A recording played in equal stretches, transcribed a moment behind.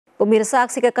Pemirsa,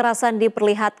 aksi kekerasan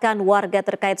diperlihatkan warga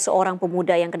terkait seorang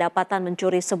pemuda yang kedapatan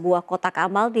mencuri sebuah kotak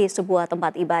amal di sebuah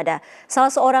tempat ibadah.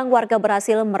 Salah seorang warga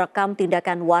berhasil merekam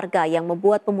tindakan warga yang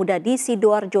membuat pemuda di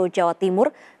Sidoarjo, Jawa Timur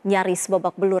nyaris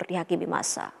babak belur dihakimi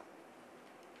massa.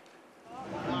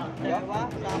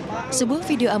 Sebuah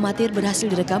video amatir berhasil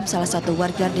direkam salah satu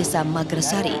warga desa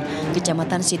Magersari,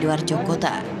 Kecamatan Sidoarjo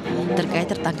Kota,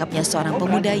 terkait tertangkapnya seorang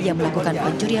pemuda yang melakukan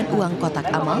pencurian uang kotak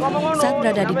amal saat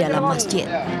berada di dalam masjid.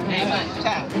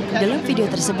 Dalam video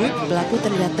tersebut, pelaku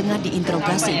terlihat tengah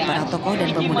diinterogasi para tokoh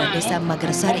dan pemuda desa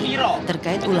Magersari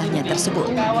terkait ulahnya tersebut.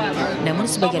 Namun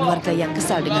sebagian warga yang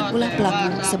kesal dengan ulah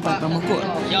pelaku sempat memukul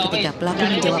ketika pelaku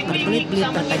menjawab berbelit-belit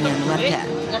pertanyaan warga.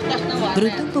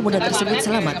 Beruntung pemuda tersebut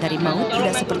selamat dari maut,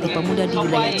 tidak seperti pemuda di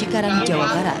wilayah Cikarang, Jawa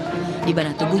Barat, di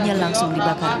mana tubuhnya langsung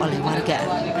dibakar oleh warga.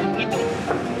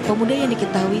 Pemuda yang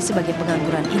diketahui sebagai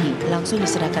pengangguran ini langsung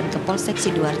diserahkan ke Polsek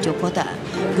Sidoarjo Kota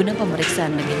guna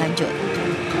pemeriksaan lebih lanjut.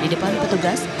 Di depan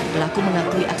petugas, pelaku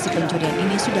mengakui aksi pencurian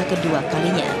ini sudah kedua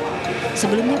kalinya.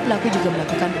 Sebelumnya pelaku juga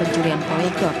melakukan pencurian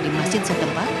proyektor di masjid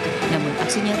setempat, namun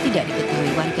aksinya tidak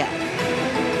diketahui warga.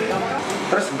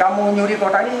 Terus kamu nyuri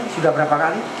kotak ini sudah berapa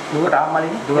kali? Kotak amal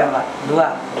ini? Dua, Pak. Dua.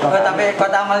 Tapi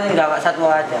kotak amalnya enggak, Pak. Satu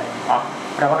aja. Oh,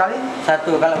 berapa kali?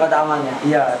 Satu kalau kotak amalnya.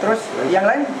 Iya, terus yang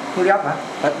lain nyuri apa?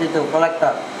 Waktu itu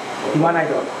kolektor. Di mana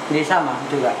itu? Di sama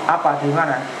juga. Apa? Di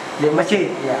mana? Di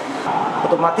masjid. Iya.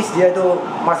 Otomatis dia itu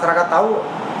masyarakat tahu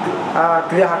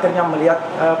dia akhirnya melihat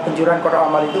pencurian kotak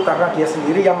amal itu karena dia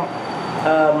sendiri yang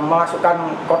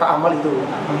memasukkan kotak amal itu,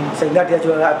 sehingga dia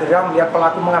juga akhirnya melihat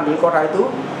pelaku mengambil kotak itu,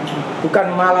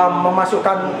 bukan malah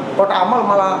memasukkan kotak amal,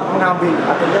 malah mengambil.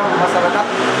 Akhirnya masyarakat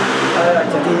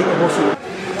jadi emosi.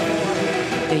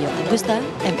 Yoyo Agusta,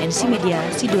 MNC Media,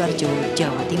 Sidoarjo,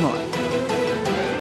 Jawa Timur.